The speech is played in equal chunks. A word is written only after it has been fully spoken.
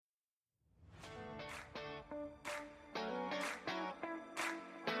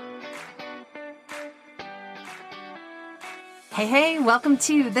Hey, welcome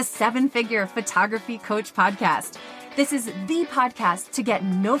to the Seven Figure Photography Coach Podcast. This is the podcast to get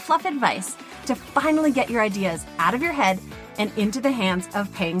no fluff advice, to finally get your ideas out of your head and into the hands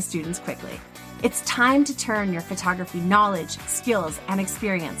of paying students quickly. It's time to turn your photography knowledge, skills, and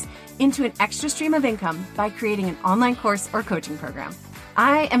experience into an extra stream of income by creating an online course or coaching program.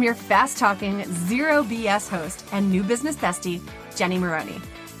 I am your fast-talking, zero BS host and new business bestie, Jenny Maroney.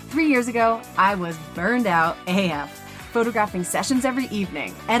 3 years ago, I was burned out AF. Photographing sessions every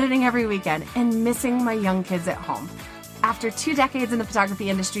evening, editing every weekend, and missing my young kids at home. After 2 decades in the photography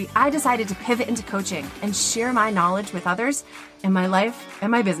industry, I decided to pivot into coaching and share my knowledge with others, and my life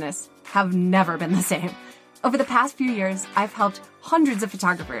and my business have never been the same. Over the past few years, I've helped hundreds of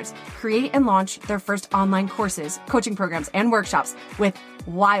photographers create and launch their first online courses, coaching programs, and workshops with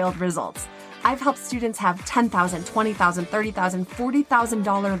wild results. I've helped students have $10,000, $20,000, $30,000,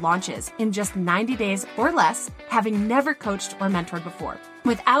 $40,000 launches in just 90 days or less, having never coached or mentored before,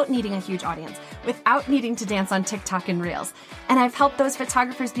 without needing a huge audience, without needing to dance on TikTok and Reels. And I've helped those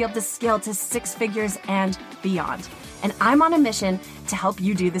photographers be able to scale to 6 figures and beyond. And I'm on a mission to help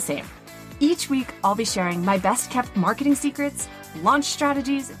you do the same. Each week, I'll be sharing my best kept marketing secrets, launch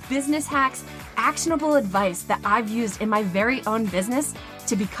strategies, business hacks, actionable advice that I've used in my very own business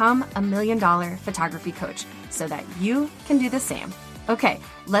to become $1 million photography coach so that you can do the same. Okay,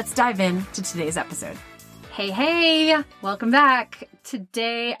 let's dive into today's episode. Hey, welcome back.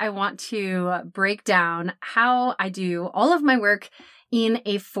 Today, I want to break down how I do all of my work in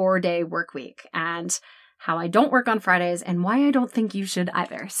a 4-day work week and how I don't work on Fridays and why I don't think you should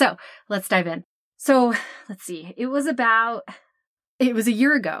either. So let's dive in. So let's see. It was a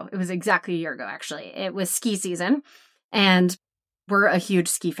year ago. It was exactly a year ago, actually. It was ski season and we're a huge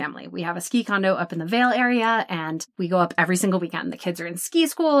ski family. We have a ski condo up in the Vail area and we go up every single weekend. The kids are in ski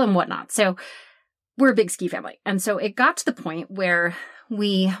school and whatnot. So we're a big ski family. And so it got to the point where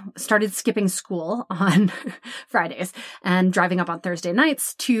we started skipping school on Fridays and driving up on Thursday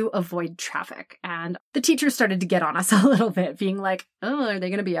nights to avoid traffic. And the teachers started to get on us a little bit, being like, oh, are they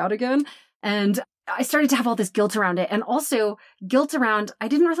going to be out again? And I started to have all this guilt around it, and also guilt around I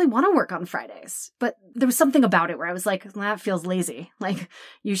didn't really want to work on Fridays, but there was something about it where I was like, that feels lazy. Like,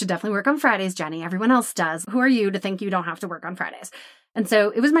 you should definitely work on Fridays, Jenny. Everyone else does. Who are you to think you don't have to work on Fridays? And so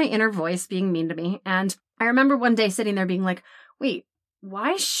it was my inner voice being mean to me. And I remember one day sitting there being like, wait,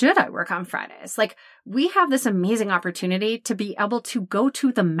 why should I work on Fridays? Like, we have this amazing opportunity to be able to go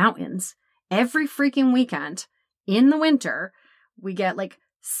to the mountains every freaking weekend in the winter. We get like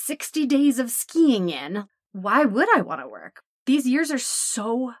 60 days of skiing in. Why would I want to work? These years are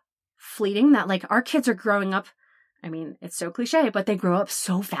so fleeting that like our kids are growing up. I mean, it's so cliche, but they grow up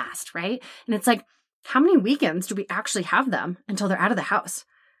so fast, right? And it's like, how many weekends do we actually have them until they're out of the house?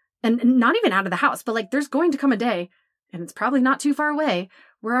 And not even out of the house, but like there's going to come a day, and it's probably not too far away,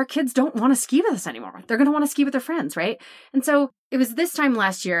 where our kids don't want to ski with us anymore. They're going to want to ski with their friends, right? And so it was this time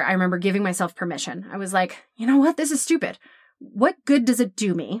last year, I remember giving myself permission. I was like, you know what? This is stupid. What good does it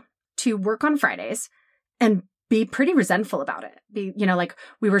do me to work on Fridays and be pretty resentful about it? Like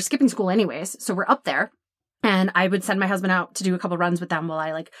we were skipping school anyways, so we're up there and I would send my husband out to do a couple runs with them while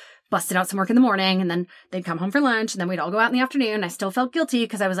I like busted out some work in the morning, and then they'd come home for lunch and then we'd all go out in the afternoon. I still felt guilty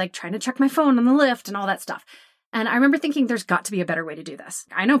because I was like trying to check my phone on the lift and all that stuff. And I remember thinking there's got to be a better way to do this.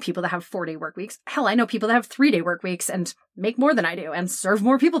 I know people that have 4-day work weeks. Hell, I know people that have 3-day work weeks and make more than I do and serve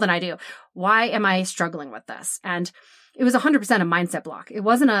more people than I do. Why am I struggling with this? And it was 100% a mindset block. It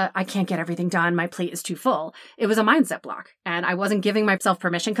wasn't I can't get everything done, my plate is too full. It was a mindset block. And I wasn't giving myself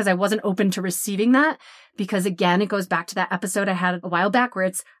permission because I wasn't open to receiving that. Because again, it goes back to that episode I had a while back where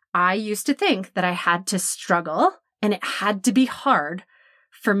I used to think that I had to struggle and it had to be hard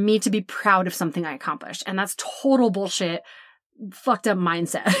for me to be proud of something I accomplished. And that's total bullshit, fucked up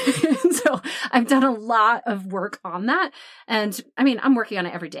mindset. So I've done a lot of work on that. And I mean, I'm working on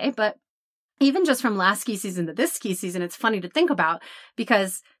it every day, but even just from last ski season to this ski season, it's funny to think about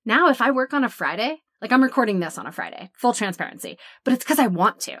because now if I work on a Friday, like I'm recording this on a Friday, full transparency, but it's because I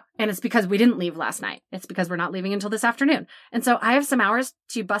want to. And it's because we didn't leave last night. It's because we're not leaving until this afternoon. And so I have some hours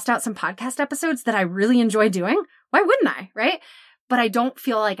to bust out some podcast episodes that I really enjoy doing. Why wouldn't I? Right? But I don't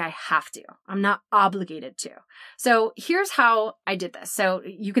feel like I have to. I'm not obligated to. So here's how I did this. So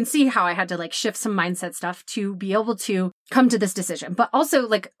you can see how I had to like shift some mindset stuff to be able to come to this decision, but also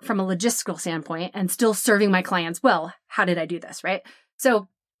like from a logistical standpoint and still serving my clients well, how did I do this, right? So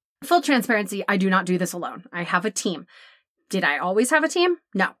full transparency, I do not do this alone. I have a team. Did I always have a team?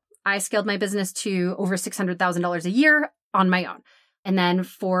 No. I scaled my business to over $600,000 a year on my own. And then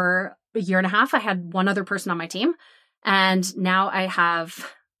for a year and a half, I had one other person on my team. And now I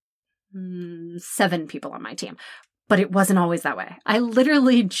have 7 people on my team. but it wasn't always that way. I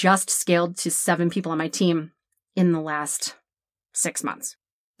literally just scaled to 7 people on my team in the last 6 months.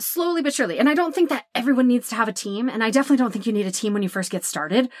 Slowly but surely. And I don't think that everyone needs to have a team. And I definitely don't think you need a team when you first get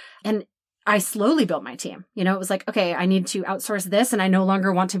started. And I slowly built my team. It was like, okay, I need to outsource this and I no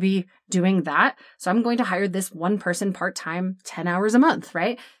longer want to be doing that. So I'm going to hire this one person part-time, 10 hours a month,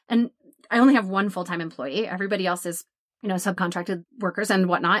 right? And I only have one full-time employee. Everybody else is, subcontracted workers and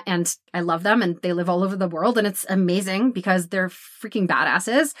whatnot. And I love them and they live all over the world. And it's amazing because they're freaking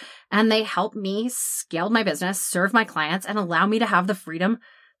badasses and they help me scale my business, serve my clients, and allow me to have the freedom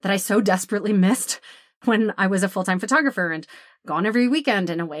that I so desperately missed when I was a full-time photographer and gone every weekend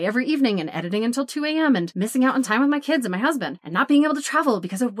and away every evening and editing until 2 a.m. and missing out on time with my kids and my husband and not being able to travel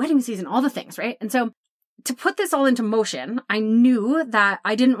because of wedding season, all the things, right? And so to put this all into motion, I knew that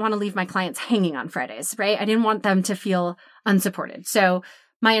I didn't want to leave my clients hanging on Fridays, right? I didn't want them to feel unsupported. So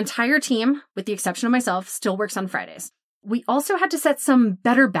my entire team, with the exception of myself, still works on Fridays. We also had to set some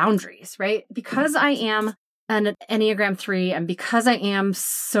better boundaries, right? Because I am an Enneagram 3 and because I am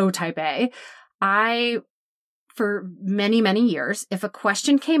so type A, for many, many years, if a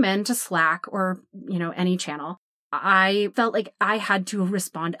question came in to Slack or, any channel, I felt like I had to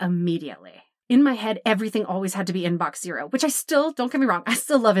respond immediately. In my head, everything always had to be inbox zero, which I still, don't get me wrong, I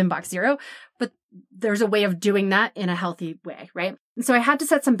still love inbox zero, but there's a way of doing that in a healthy way, right? And so I had to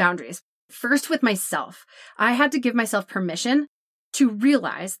set some boundaries. First with myself, I had to give myself permission to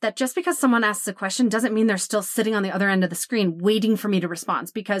realize that just because someone asks a question doesn't mean they're still sitting on the other end of the screen waiting for me to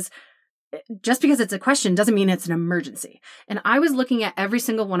respond, because just because it's a question doesn't mean it's an emergency. And I was looking at every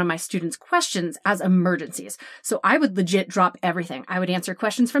single one of my students' questions as emergencies. So I would legit drop everything. I would answer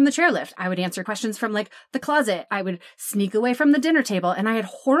questions from the chairlift. I would answer questions from the closet. I would sneak away from the dinner table, and I had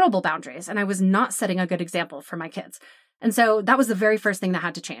horrible boundaries and I was not setting a good example for my kids. And so that was the very first thing that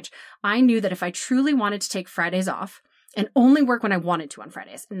had to change. I knew that if I truly wanted to take Fridays off and only work when I wanted to on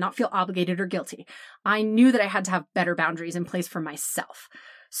Fridays and not feel obligated or guilty, I knew that I had to have better boundaries in place for myself.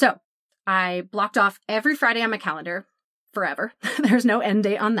 So I blocked off every Friday on my calendar forever. There's no end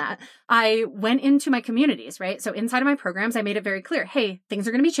date on that. I went into my communities, right? So inside of my programs, I made it very clear, hey, things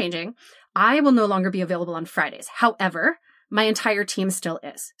are going to be changing. I will no longer be available on Fridays. However, my entire team still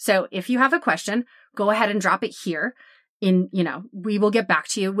is. So if you have a question, go ahead and drop it here. We will get back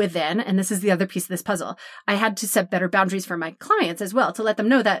to you within. And this is the other piece of this puzzle. I had to set better boundaries for my clients as well to let them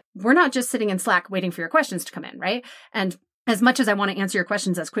know that we're not just sitting in Slack waiting for your questions to come in, right? And as much as I want to answer your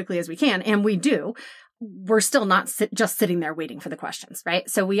questions as quickly as we can, and we do, we're still not just sitting there waiting for the questions, right?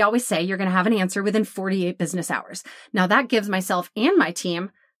 So we always say you're going to have an answer within 48 business hours. Now that gives myself and my team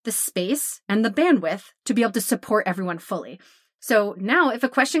the space and the bandwidth to be able to support everyone fully. So now if a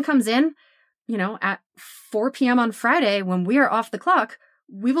question comes in, at 4 p.m. on Friday when we are off the clock,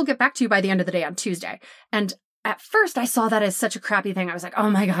 we will get back to you by the end of the day on Tuesday. And at first I saw that as such a crappy thing. I was like, oh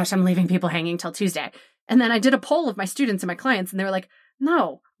my gosh, I'm leaving people hanging till Tuesday. And then I did a poll of my students and my clients, and they were like,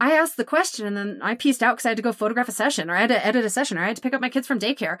 no, I asked the question and then I pieced out because I had to go photograph a session, or I had to edit a session, or I had to pick up my kids from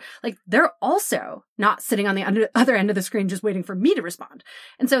daycare. Like, they're also not sitting on the other end of the screen just waiting for me to respond.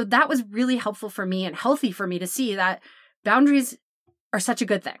 And so that was really helpful for me and healthy for me to see that boundaries are such a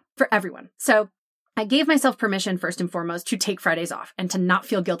good thing for everyone. So I gave myself permission first and foremost to take Fridays off and to not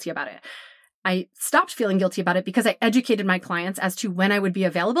feel guilty about it. I stopped feeling guilty about it because I educated my clients as to when I would be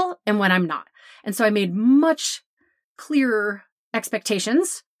available and when I'm not. And so I made much clearer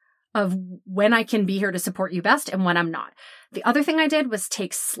expectations of when I can be here to support you best and when I'm not. The other thing I did was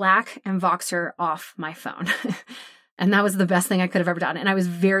take Slack and Voxer off my phone. And that was the best thing I could have ever done. And I was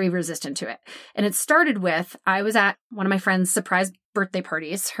very resistant to it. And it started with, I was at one of my friend's surprise birthday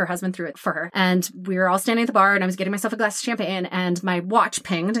parties. Her husband threw it for her. And we were all standing at the bar and I was getting myself a glass of champagne and my watch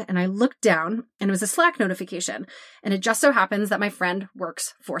pinged and I looked down and it was a Slack notification. And it just so happens that my friend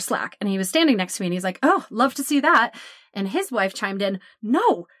works for Slack. And he was standing next to me and he's like, oh, love to see that. And his wife chimed in,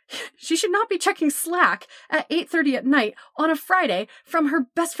 no, she should not be checking Slack at 8:30 at night on a Friday from her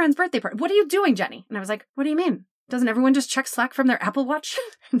best friend's birthday party. What are you doing, Jenny? And I was like, what do you mean? Doesn't everyone just check Slack from their Apple Watch?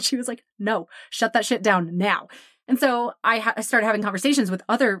 And she was like, no, shut that shit down now. And so I started having conversations with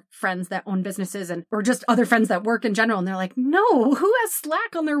other friends that own businesses or just other friends that work in general. And they're like, no, who has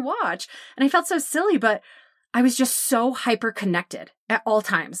Slack on their watch? And I felt so silly, but I was just so hyper connected at all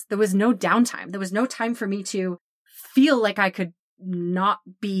times. There was no downtime. There was no time for me to feel like I could not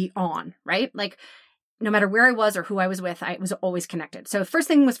be on, right? Like, no matter where I was or who I was with, I was always connected. So first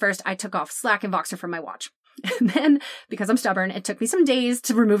thing was first, I took off Slack and Voxer from my watch. And then, because I'm stubborn, it took me some days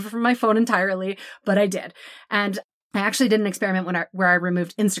to remove it from my phone entirely, but I did. And I actually did an experiment where I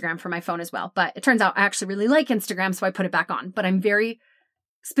removed Instagram from my phone as well. But it turns out I actually really like Instagram, so I put it back on. But I'm very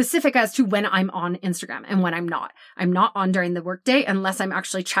specific as to when I'm on Instagram and when I'm not. I'm not on during the workday unless I'm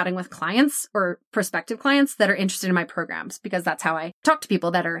actually chatting with clients or prospective clients that are interested in my programs, because that's how I talk to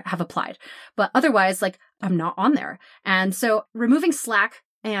people that have applied. But otherwise, like, I'm not on there. And so removing Slack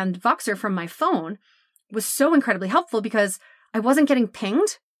and Voxer from my phone was so incredibly helpful because I wasn't getting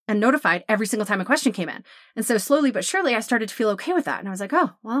pinged and notified every single time a question came in. And so slowly but surely, I started to feel okay with that. And I was like,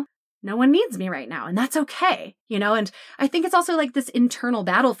 oh, well, no one needs me right now. And that's okay, And I think it's also like this internal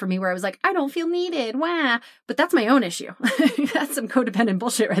battle for me where I was like, I don't feel needed. Wah. But that's my own issue. That's some codependent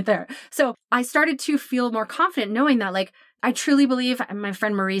bullshit right there. So I started to feel more confident knowing that, like, I truly believe, and my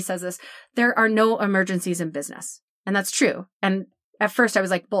friend Marie says this, there are no emergencies in business. And that's true. And at first I was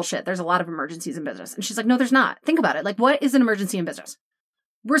like, bullshit, there's a lot of emergencies in business. And she's like, no, there's not. Think about it. Like, what is an emergency in business?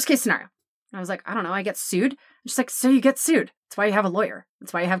 Worst case scenario. And I was like, I don't know, I get sued. And she's like, so you get sued. That's why you have a lawyer.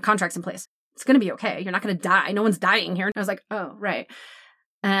 That's why you have contracts in place. It's going to be okay. You're not going to die. No one's dying here. And I was like, oh, right.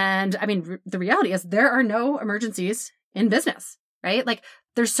 And I mean, the reality is there are no emergencies in business, right? Like,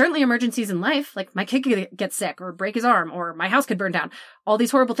 there's certainly emergencies in life. Like, my kid could get sick or break his arm or my house could burn down. All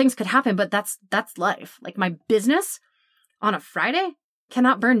these horrible things could happen, but that's life. Like, my business on a Friday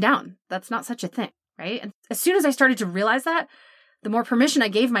cannot burn down. That's not such a thing, right? And as soon as I started to realize that, the more permission I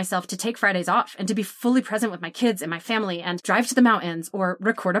gave myself to take Fridays off and to be fully present with my kids and my family and drive to the mountains or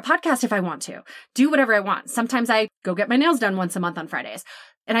record a podcast if I want to, do whatever I want. Sometimes I go get my nails done once a month on Fridays.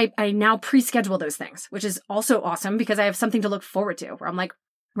 And I now pre-schedule those things, which is also awesome because I have something to look forward to where I'm like,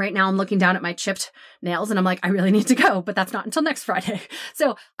 right now I'm looking down at my chipped nails and I'm like, I really need to go, but that's not until next Friday.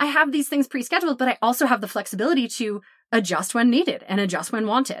 So I have these things pre-scheduled, but I also have the flexibility to adjust when needed and adjust when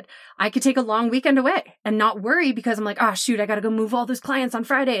wanted. I could take a long weekend away and not worry because I'm like, oh, shoot, I got to go move all those clients on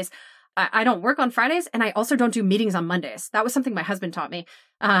Fridays. I don't work on Fridays and I also don't do meetings on Mondays. That was something my husband taught me.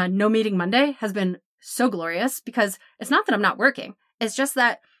 No meeting Monday has been so glorious because it's not that I'm not working. It's just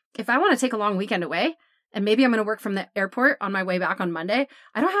that if I want to take a long weekend away and maybe I'm going to work from the airport on my way back on Monday,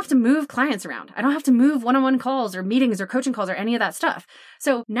 I don't have to move clients around. I don't have to move one-on-one calls or meetings or coaching calls or any of that stuff.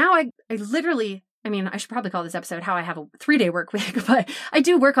 So now I literally, I mean, I should probably call this episode how I have a 3-day work week, but I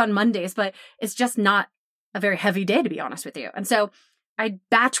do work on Mondays, but it's just not a very heavy day, to be honest with you. And so I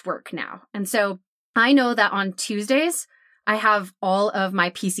batch work now. And so I know that on Tuesdays, I have all of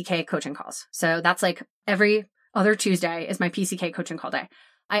my PCK coaching calls. So that's like every other Tuesday is my PCK coaching call day.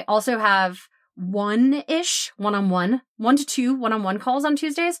 I also have one to two one-on-one calls on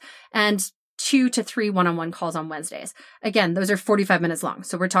Tuesdays and 2 to 3 one-on-one calls on Wednesdays. Again, those are 45 minutes long.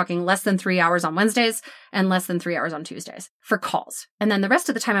 So we're talking less than 3 hours on Wednesdays and less than 3 hours on Tuesdays for calls. And then the rest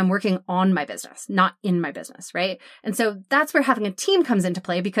of the time I'm working on my business, not in my business, right? And so that's where having a team comes into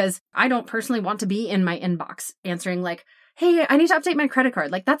play because I don't personally want to be in my inbox answering like, hey, I need to update my credit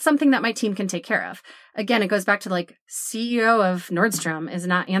card. Like, that's something that my team can take care of. Again, it goes back to like CEO of Nordstrom is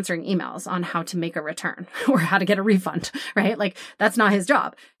not answering emails on how to make a return or how to get a refund, right? Like, that's not his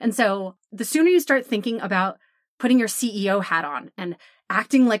job. And so the sooner you start thinking about putting your CEO hat on and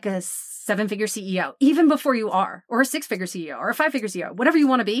acting like a 7-figure CEO, even before you are, or a 6-figure CEO or a 5-figure CEO, whatever you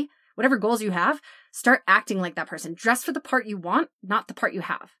want to be, whatever goals you have, start acting like that person. Dress for the part you want, not the part you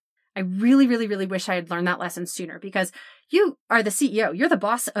have. I really, really, really wish I had learned that lesson sooner because you are the CEO. You're the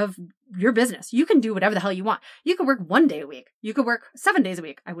boss of your business. You can do whatever the hell you want. You could work 1 day a week. You could work 7 days a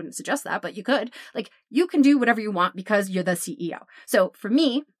week. I wouldn't suggest that, but you could. Like, you can do whatever you want because you're the CEO. So for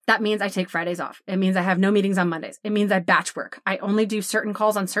me, that means I take Fridays off. It means I have no meetings on Mondays. It means I batch work. I only do certain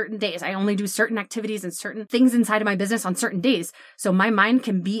calls on certain days. I only do certain activities and certain things inside of my business on certain days. So my mind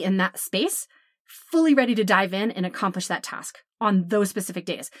can be in that space, fully ready to dive in and accomplish that task on those specific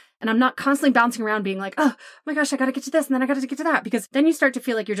days. And I'm not constantly bouncing around being like, oh my gosh, I got to get to this and then I got to get to that, because then you start to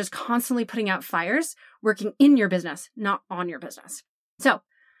feel like you're just constantly putting out fires, working in your business, not on your business. So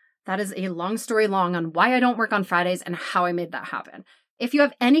that is a long story long on why I don't work on Fridays and how I made that happen. If you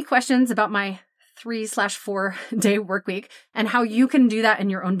have any questions about my 3/4 day work week and how you can do that in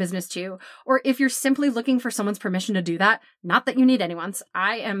your own business too, or if you're simply looking for someone's permission to do that, not that you need anyone's,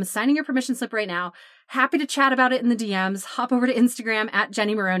 I am signing your permission slip right now. Happy to chat about it in the DMs. Hop over to Instagram at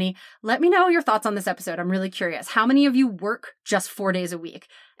Jenny Maroney. Let me know your thoughts on this episode. I'm really curious. How many of you work just 4 days a week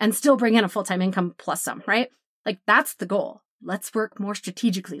and still bring in a full-time income plus some, right? Like, that's the goal. Let's work more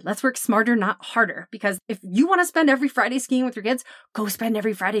strategically. Let's work smarter, not harder. Because if you want to spend every Friday skiing with your kids, go spend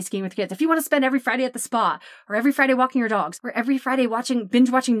every Friday skiing with your kids. If you want to spend every Friday at the spa, or every Friday walking your dogs, or every Friday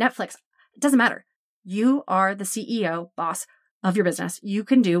binge watching Netflix, it doesn't matter. You are the CEO, boss of your business. You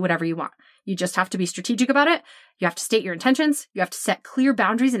can do whatever you want. You just have to be strategic about it. You have to state your intentions. You have to set clear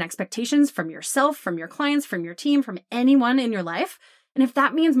boundaries and expectations from yourself, from your clients, from your team, from anyone in your life. And if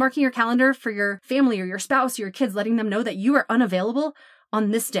that means marking your calendar for your family or your spouse or your kids, letting them know that you are unavailable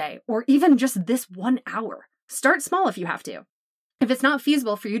on this day, or even just this 1 hour. Start small if you have to. If it's not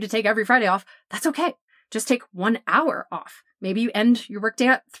feasible for you to take every Friday off, that's okay. Just take 1 hour off. Maybe you end your workday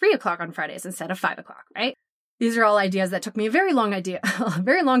at 3 o'clock on Fridays instead of 5 o'clock, right? These are all ideas that took me a very long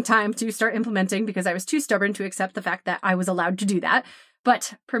time to start implementing because I was too stubborn to accept the fact that I was allowed to do that.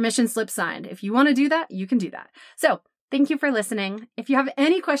 But permission slip signed. If you want to do that, you can do that. So thank you for listening. If you have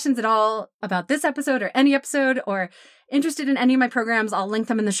any questions at all about this episode or any episode or interested in any of my programs, I'll link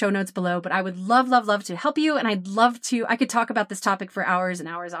them in the show notes below. But I would love to help you. And I could talk about this topic for hours and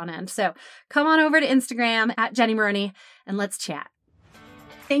hours on end. So come on over to Instagram at Jenny Maroney and let's chat.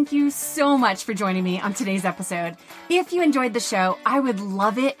 Thank you so much for joining me on today's episode. If you enjoyed the show, I would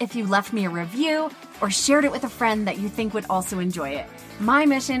love it if you left me a review or shared it with a friend that you think would also enjoy it. My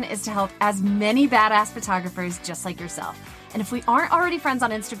mission is to help as many badass photographers just like yourself. And if we aren't already friends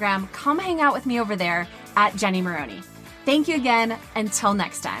on Instagram, come hang out with me over there at Jenny Maroney. Thank you again. Until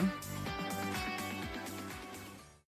next time.